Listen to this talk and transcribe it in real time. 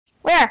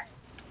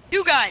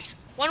You guys.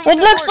 It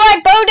looks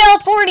like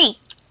Bodell 40.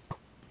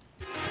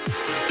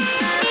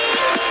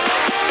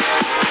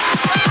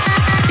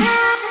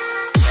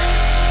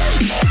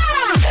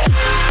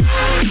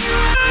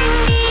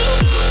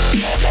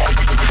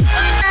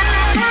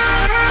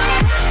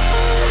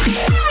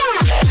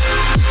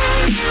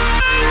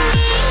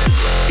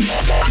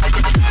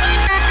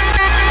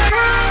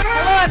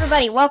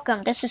 Everybody,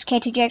 welcome. This is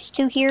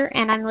K2JX2 here,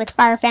 and I'm with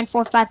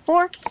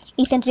FireFan454,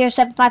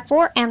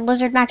 Ethan0754, and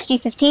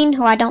LizardMaxG15,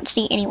 who I don't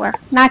see anywhere.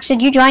 Max,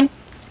 did you join?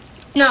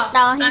 No,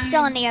 he's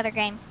still in the other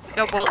game.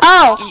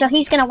 Oh, so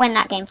he's gonna win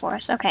that game for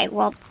us. Okay,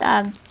 well,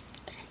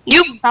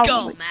 you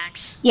go,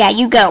 Max. Yeah,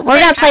 you go. We're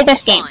gonna play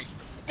this game.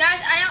 Guys,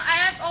 I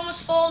have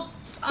almost full.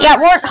 Yeah,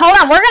 hold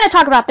on. We're gonna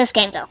talk about this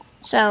game though.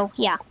 So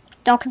yeah,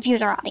 don't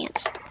confuse our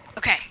audience.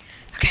 Okay,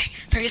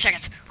 30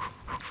 seconds.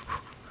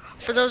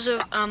 For those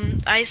of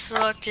I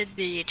selected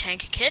the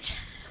tank kit.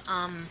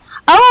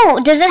 Oh,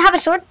 does it have a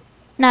sword?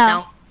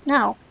 No.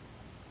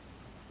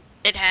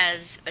 It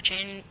has a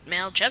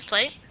chainmail chest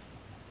plate.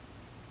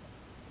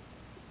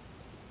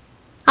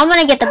 I'm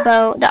gonna get the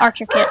bow, the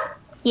archer kit.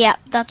 Yeah,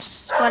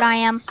 that's what I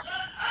am.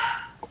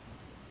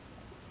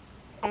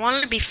 I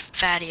wanted to be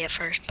fatty at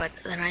first, but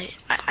then I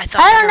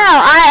thought. I don't know.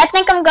 I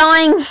think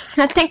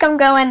I'm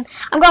going.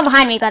 I'm going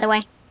behind me, by the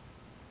way.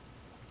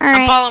 All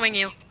right. I'm following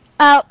you.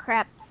 Oh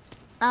crap.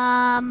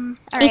 Right,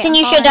 Ethan,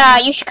 you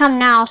should come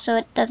now so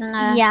it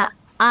doesn't. Yeah,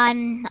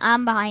 I'm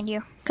behind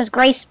you. Cause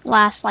Grace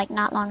lasts like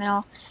not long at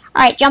all.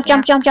 All right, jump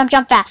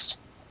fast.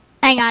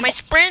 Hang on. My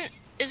sprint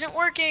isn't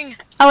working.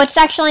 Oh, it's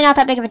actually not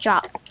that big of a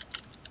drop.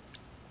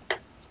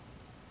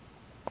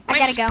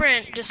 My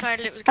sprint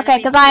decided it was gonna Okay,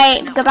 be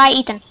goodbye,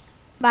 Ethan.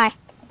 Bye.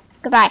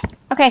 Goodbye.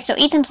 Okay, so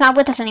Ethan's not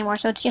with us anymore,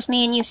 so it's just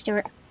me and you,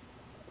 Stuart.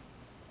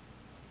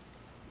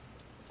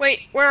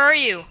 Wait, where are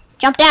you?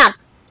 Jump down.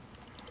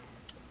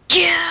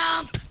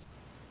 Jump!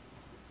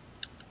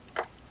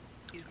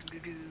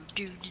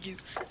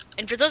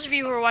 And for those of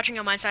you who are watching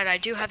on my side, I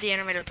do have the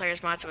animated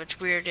players mod, so it's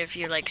weird if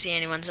you like see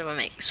anyone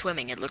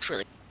swimming. It looks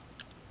really.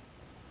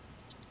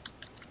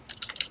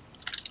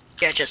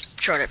 Yeah, just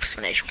short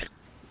explanation.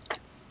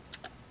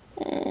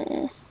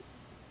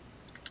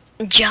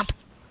 Jump.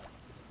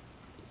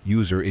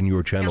 User in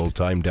your channel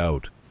timed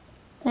out.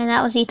 And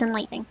that was Ethan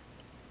leaving.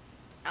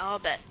 I'll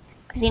bet.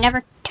 Because he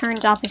never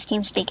turns off his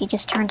TeamSpeak, he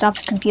just turns off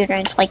his computer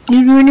and it's like,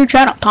 user in your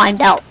channel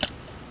timed out.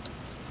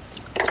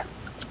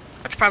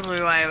 That's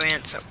probably why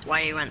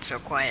he went so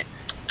quiet.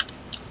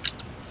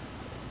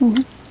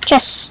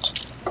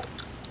 Just.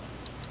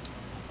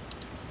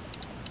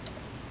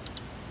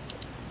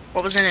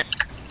 What was in it?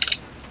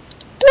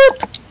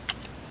 Boop.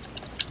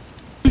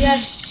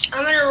 Yes,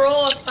 I'm gonna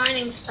roll with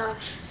finding stuff.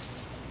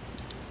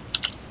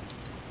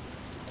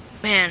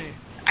 Man,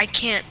 I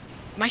can't.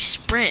 My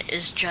sprint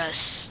is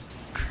just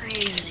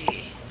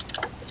crazy.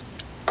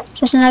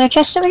 Just another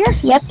chest over here?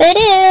 Yep, it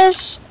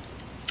is.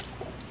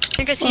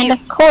 I think I see and you.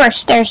 of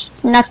course,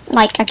 there's nothing,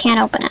 like, I can't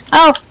open it.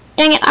 Oh,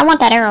 dang it, I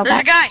want that arrow back. There's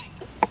a guy!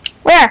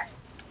 Where?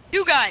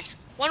 Two guys!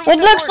 One it with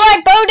looks horse.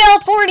 like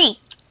Bodell 40!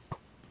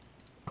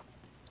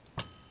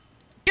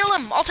 Kill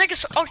him! I'll take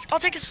his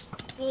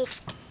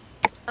wolf.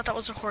 I thought that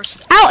was a horse.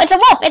 Ow, it's a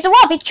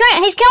wolf! He's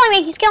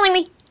killing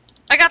me!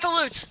 I got the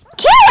loot!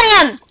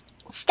 Kill him!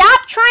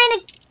 Stop trying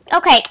to...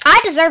 Okay, I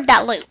deserve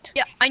that loot.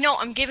 Yeah, I know,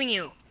 I'm giving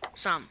you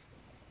some.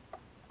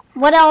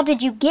 What all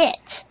did you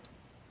get?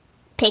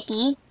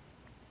 Picky.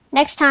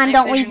 Next time, Night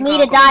don't leave vision me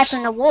goggles. to die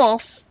from the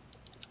wolf.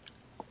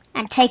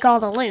 And take all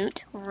the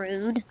loot.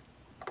 Rude.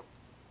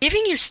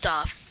 Giving you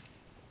stuff?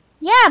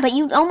 Yeah, but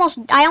I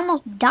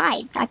almost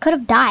died. I could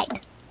have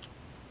died.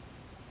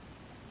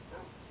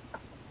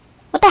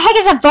 What the heck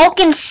is a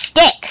Vulcan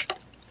stick?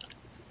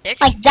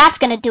 Stick? Like, that's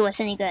gonna do us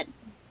any good.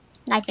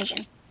 Night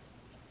vision.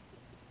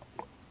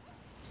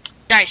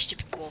 Die,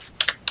 stupid wolf.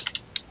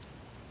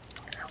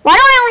 Why do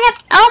I only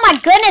have... Oh my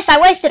goodness, I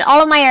wasted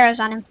all of my arrows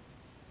on him.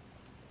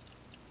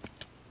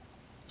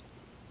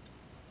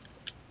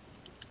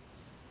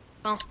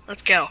 Well,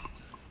 let's go.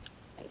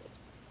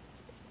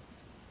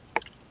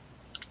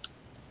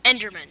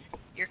 Enderman,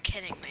 you're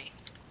kidding me.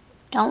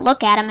 Don't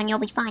look at him and you'll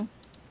be fine.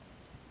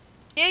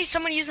 Yay,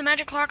 someone used the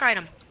magic clock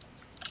item.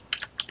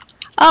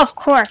 Oh, of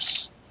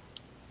course.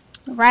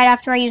 Right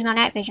after I use my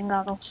night vision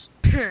goggles.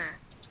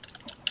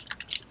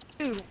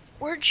 Dude,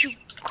 where'd you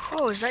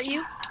go? Is that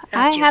you?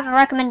 I have a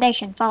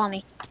recommendation. Follow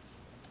me.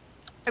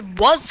 I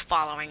was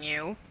following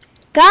you.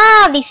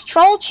 God, these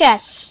troll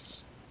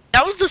chests.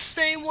 That was the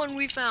same one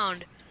we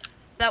found.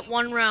 That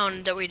one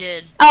round that we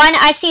did. Oh,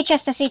 I see a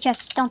chest. I see a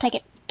chest. Don't take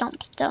it.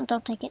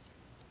 Don't take it.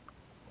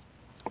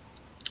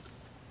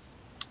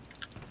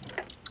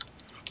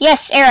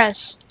 Yes,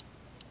 arrows.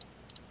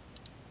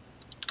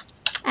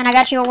 And I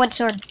got you a wood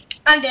sword.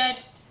 I'm dead.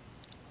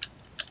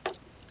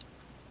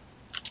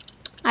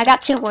 I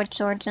got 2 wood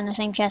swords in the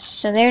same chest.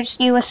 So there's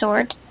you a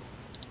sword.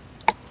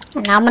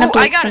 And now I'm gonna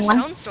I got a one.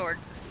 stone sword.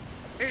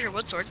 There's your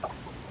wood sword.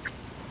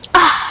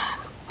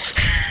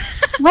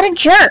 What a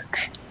jerk.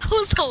 That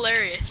was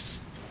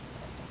hilarious.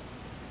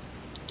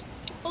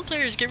 All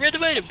players get rid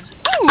of items.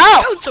 Ooh,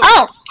 Oh, stone sword.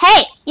 oh,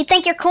 hey, You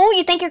think you're cool?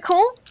 You think you're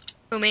cool?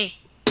 Who, me?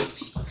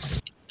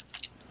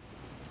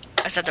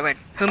 I said the word.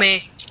 Who,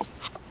 me?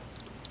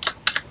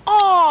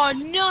 Oh,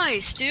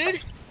 nice, dude.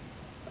 Wait,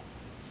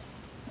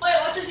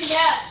 what does he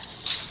have?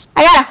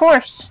 I got a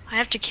horse. I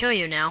have to kill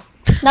you now.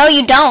 No,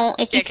 you don't.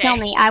 If you Okay. kill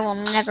me, I will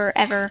never,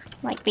 ever,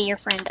 like, be your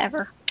friend,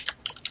 ever.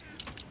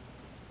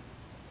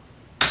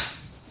 Oh,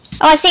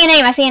 I see a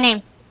name. I see a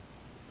name.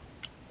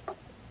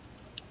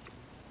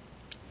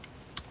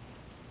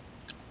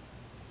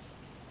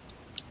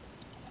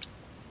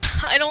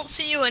 I don't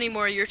see you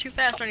anymore. You're too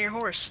fast on your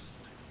horse.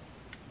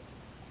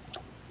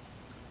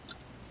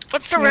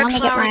 What's the I red wanna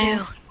get flower my-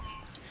 do?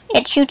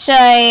 It shoots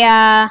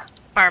a,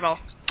 Fireball.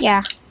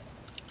 yeah.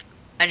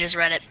 I just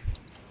read it.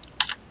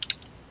 Oh,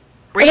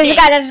 there's a Reading.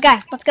 guy, there's a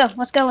guy. Let's go,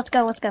 let's go, let's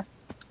go, let's go.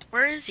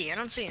 Where is he? I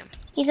don't see him.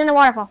 He's in the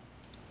waterfall.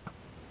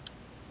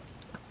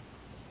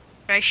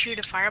 Should I shoot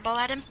a fireball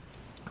at him?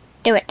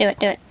 Do it, do it,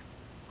 do it.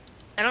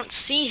 I don't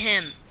see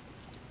him.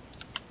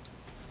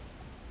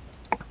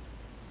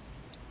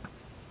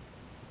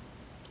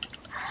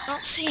 I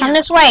don't see Come him.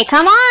 this way,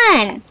 come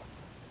on!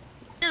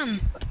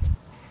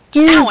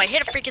 Dude, Ow, I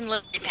hit a freaking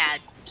lily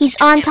pad. he's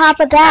on top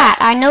of that.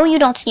 I know you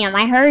don't see him,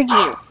 I heard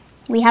you.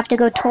 We have to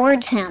go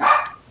towards him.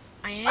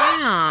 I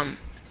am.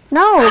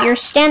 No, you're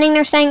standing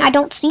there saying I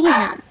don't see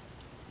him.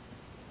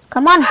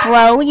 Come on,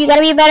 bro, you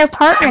gotta be a better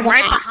partner I'm than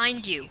right that.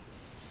 behind you.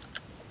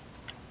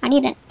 I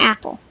need an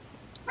apple.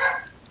 Do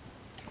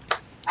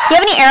you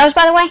have any arrows,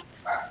 by the way?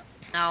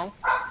 No.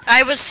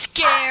 I was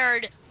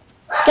scared.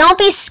 Don't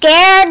be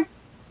scared.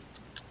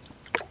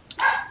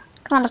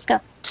 Come on, let's go.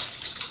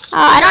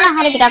 I don't know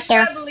how to get up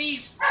there. I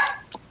believe.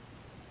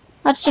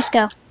 Let's just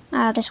go.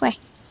 This way.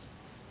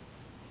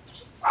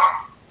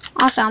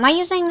 Also, am I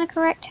using the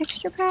correct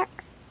texture pack?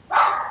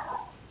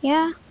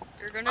 Yeah.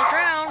 You're gonna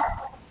drown.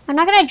 I'm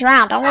not gonna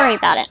drown. Don't worry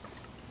about it.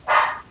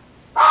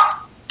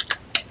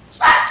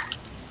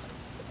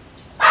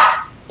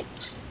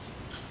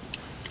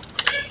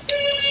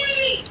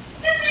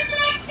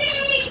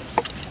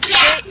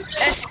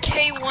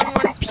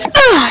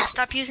 SK11P.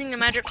 Stop using the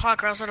magic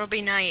clock or else it'll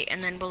be night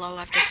and then below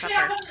have to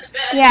suffer.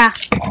 Yeah.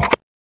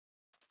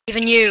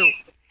 Even you.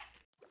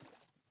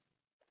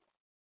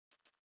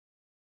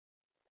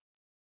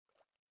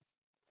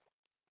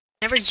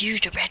 Never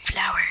used a red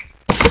flower.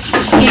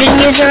 You didn't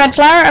use the red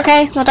flower?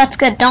 Okay, well that's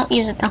good. Don't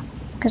use it though.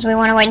 Because we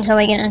want to wait until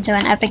we get into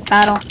an epic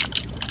battle.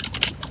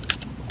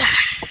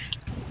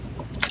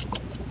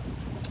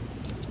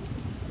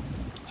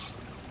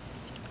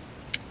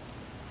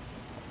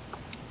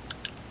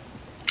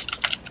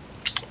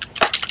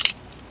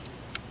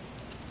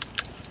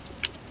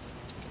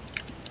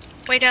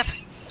 Wait up.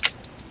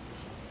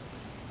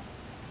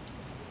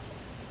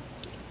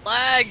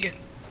 Lag.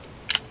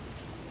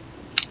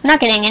 I'm not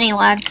getting any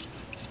lag.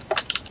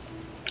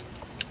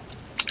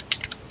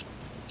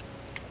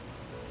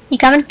 You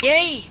coming?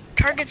 Yay!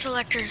 Target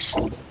selectors.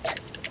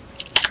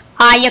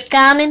 Are you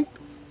coming?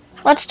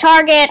 Let's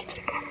target.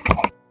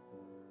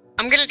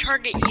 I'm gonna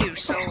target you,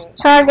 so.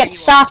 Target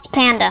soft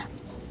panda.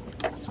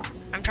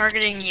 I'm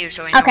targeting you,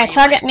 so I know Okay, where you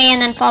target went. me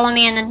and then follow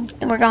me and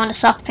then we're going to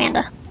soft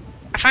panda.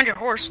 I found your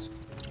horse.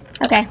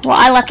 Okay, well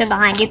I left it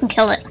behind. You can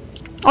kill it.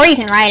 Or you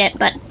can ride it,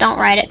 but don't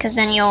ride it because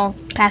then you'll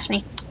pass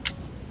me.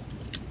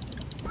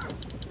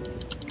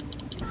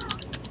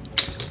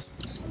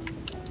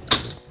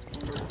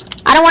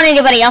 I don't want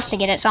anybody else to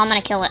get it, so I'm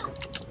gonna kill it.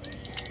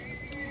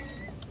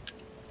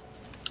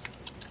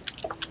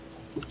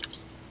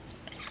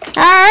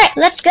 Alright,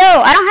 let's go.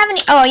 I don't have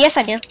any. Oh, yes,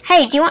 I do.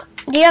 Hey, do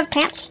you have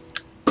pants?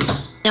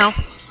 No.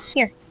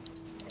 Here.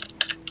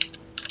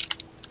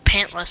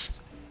 Pantless.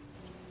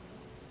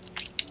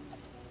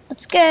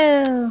 Let's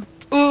go.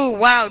 Ooh,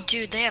 wow,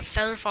 dude, they have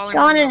feather falling.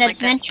 Go on an like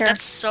adventure.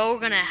 That's so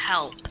gonna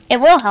help. It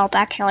will help,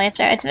 actually. If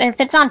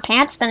it's on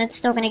pants, then it's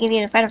still gonna give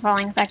you the feather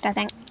falling effect, I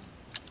think.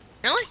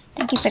 Really?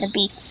 Thank you for the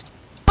beats.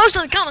 Post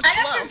in the comments I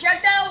got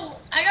below.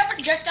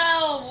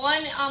 projectile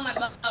 1 on my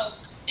bow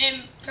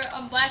and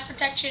blast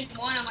protection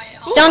 1 on my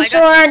Ooh, Stone I got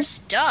some sword.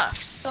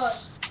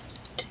 stuffs.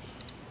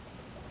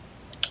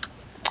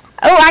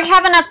 Oh, I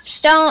have enough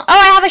stone. Oh,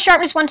 I have a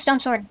sharpness 1 stone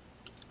sword.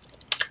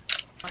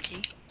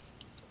 Lucky.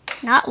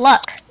 Not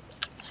luck.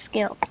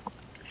 Skill.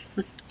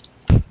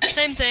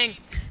 Same thing.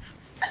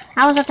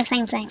 How is that the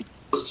same thing?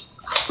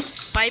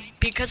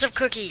 Because of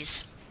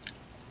cookies.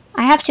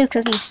 I have 2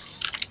 cookies.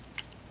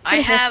 I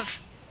have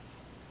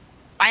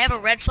a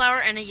red flower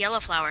and a yellow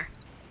flower.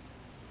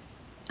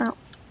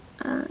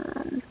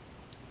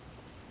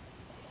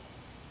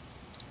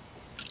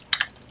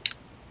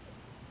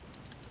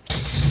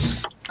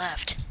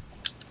 Left.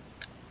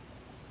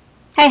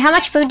 Hey, how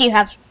much food do you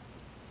have?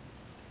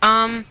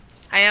 I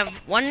have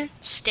 1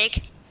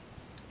 steak,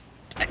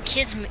 a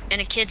kid's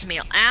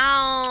meal.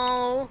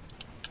 Ow!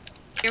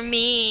 You're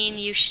mean.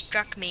 You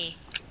struck me.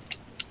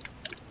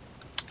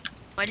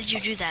 Why did you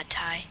do that,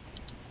 Ty?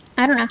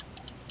 I don't know.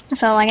 I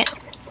felt like it.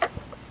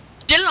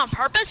 Did it on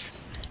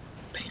purpose?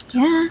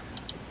 Yeah.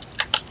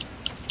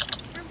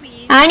 You're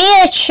mean. I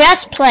need a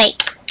chest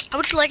plate. How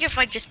would you like if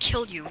I just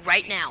killed you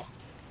right now?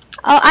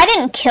 Oh, I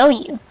didn't kill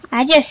you.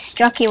 I just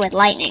struck you with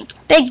lightning.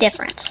 Big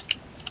difference.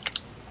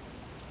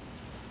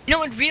 You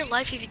know, in real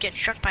life, if you get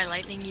struck by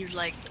lightning, you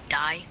like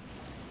die.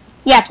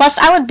 Yeah, plus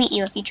I would beat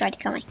you if you tried to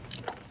kill me.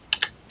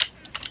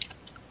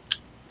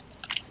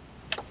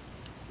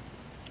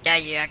 Yeah,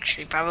 you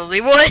actually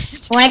probably would. You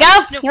wanna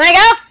go? No. You wanna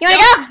go? You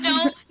wanna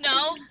No,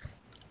 no.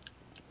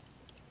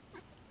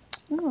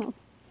 go? Ooh.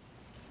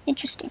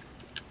 Interesting.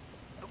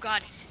 Oh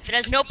god, if it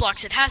has no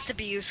blocks, it has to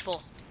be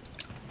useful.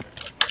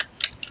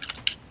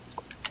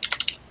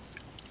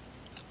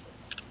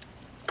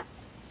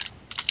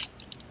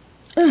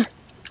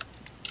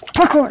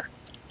 Parkour.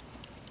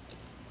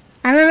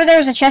 I remember there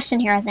was a chest in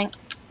here, I think.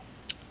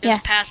 Just Yeah.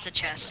 past the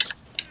chest.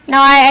 No,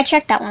 I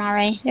checked that one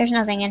already. There's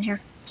nothing in here.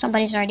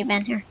 Somebody's already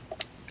been here.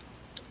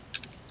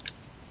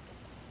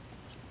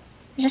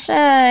 Is this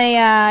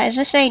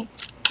a,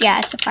 yeah,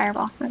 it's a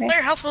fireball. Okay.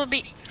 Player health will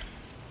be...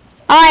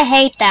 Oh, I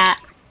hate that.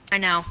 I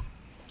know.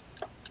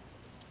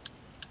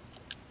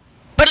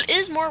 But it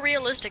is more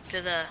realistic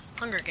to the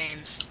Hunger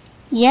Games.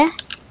 Yeah?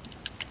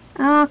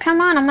 Oh,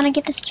 come on, I'm gonna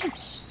get this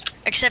chest.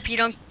 Except you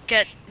don't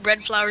get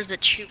red flowers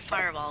that shoot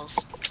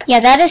fireballs. Yeah,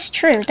 that is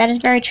true. That is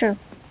very true.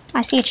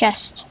 I see a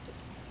chest.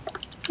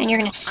 And you're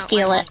gonna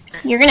steal it.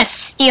 You're gonna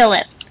steal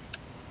it.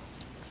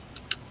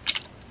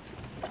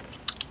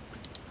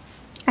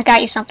 I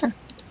got you something.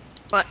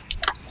 What?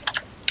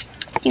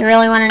 Do you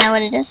really want to know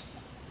what it is?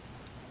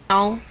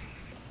 No.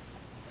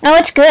 No,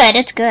 it's good.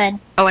 It's good.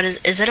 Oh, it is.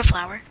 Is it a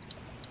flower?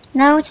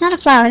 No, it's not a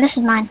flower. This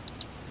is mine.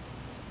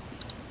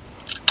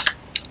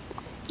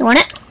 You want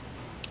it?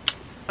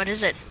 What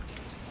is it?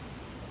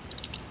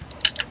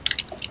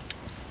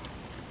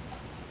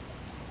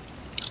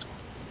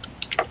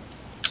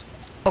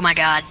 Oh my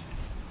god.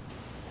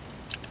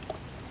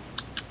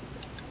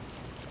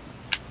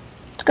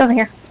 Let's go over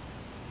here.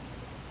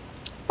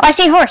 Oh, I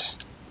see a horse.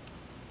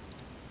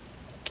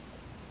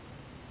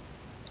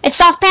 It's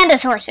Soft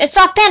Panda's horse. It's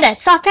Soft Panda.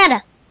 It's Soft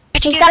Panda.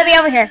 He's gotta be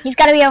over here. He's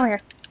gotta be over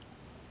here.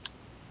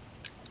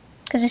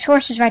 Because his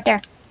horse is right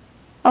there.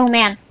 Oh,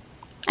 man.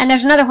 And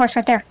there's another horse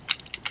right there.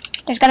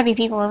 There's gotta be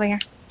people over here.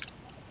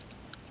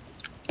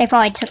 They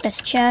probably took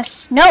this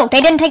chest. No,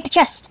 they didn't take the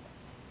chest.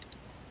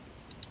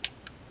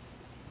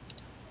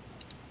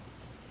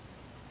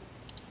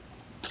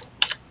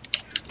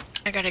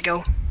 I gotta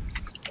go.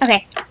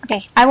 Okay,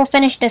 okay. I will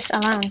finish this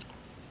alone.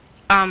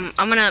 I'm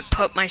gonna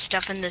put my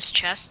stuff in this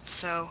chest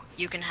so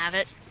you can have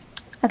it.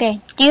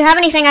 Okay. Do you have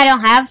anything I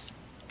don't have?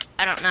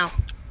 I don't know.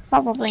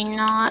 Probably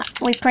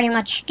not. We pretty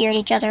much geared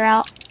each other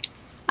out.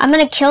 I'm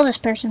gonna kill this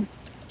person.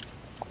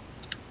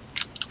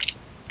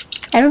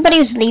 Everybody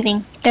was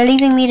leaving. They're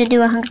leaving me to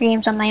do a Hunger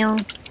Games on my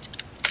own.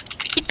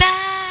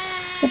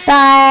 Goodbye.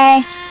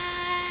 Goodbye.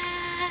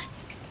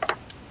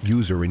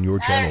 User in your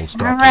channel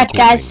stopped Alright, recording.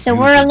 guys, so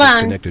User we're alone.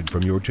 disconnected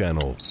from your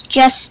channel. It's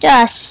just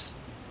us.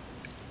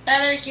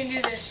 Tyler can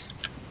do this.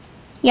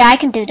 Yeah, I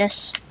can do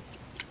this.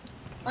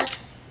 What?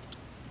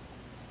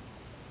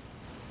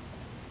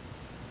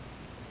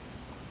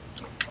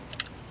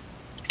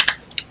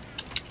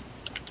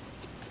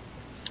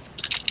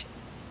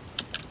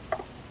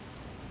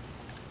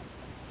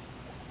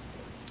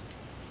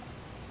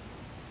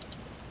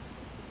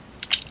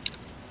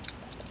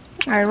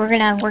 Alright,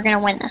 we're gonna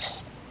win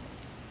this.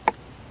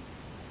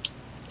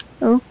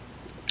 Ooh.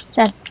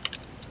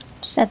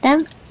 Is that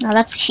them? No,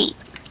 that's a sheep.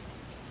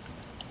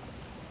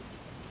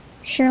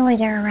 Surely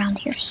they're around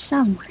here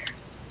somewhere.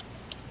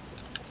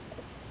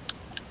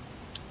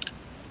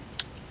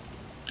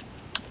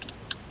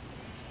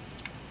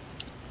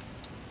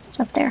 It's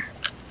up there.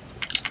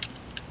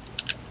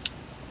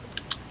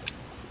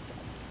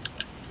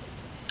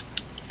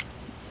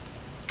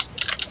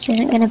 This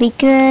isn't gonna be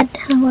good.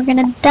 We're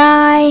gonna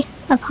die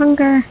of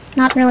hunger.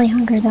 Not really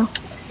hunger though,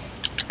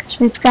 because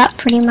we've got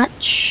pretty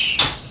much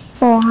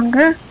full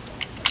hunger.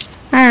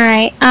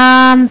 Alright,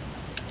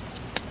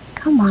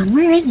 come on,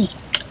 where is he?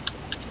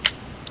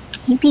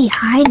 He be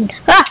hiding.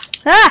 Ah!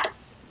 Ah!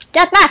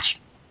 Deathmatch!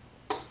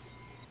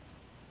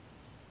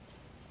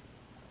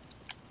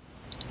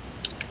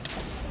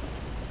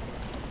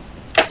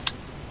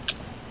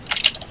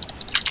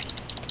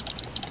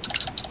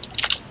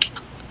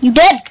 You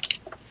did!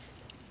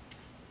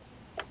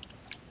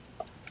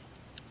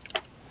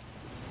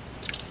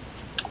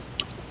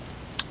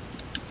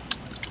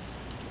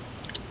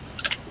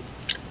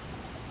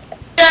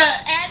 The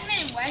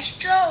admin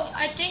Westro,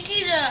 I think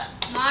he's a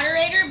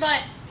moderator,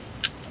 but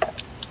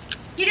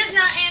he does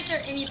not answer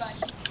anybody.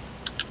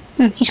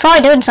 He's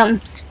probably doing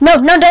something. No,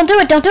 no, don't do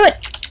it, don't do it!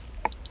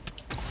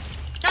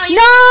 No, No!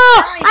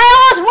 I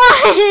almost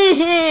won!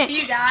 Do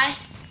you die?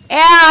 Yeah,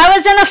 I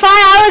was in the fire.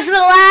 I was the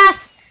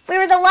last. We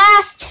were the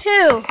last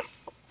two.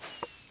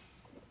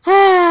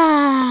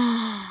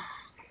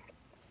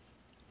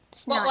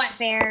 It's What not one?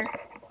 fair.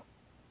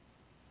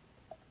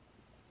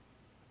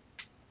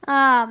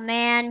 Oh,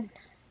 man.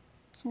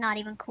 It's not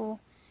even cool.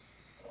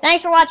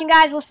 Thanks for watching,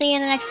 guys. We'll see you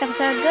in the next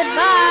episode.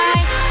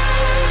 Goodbye.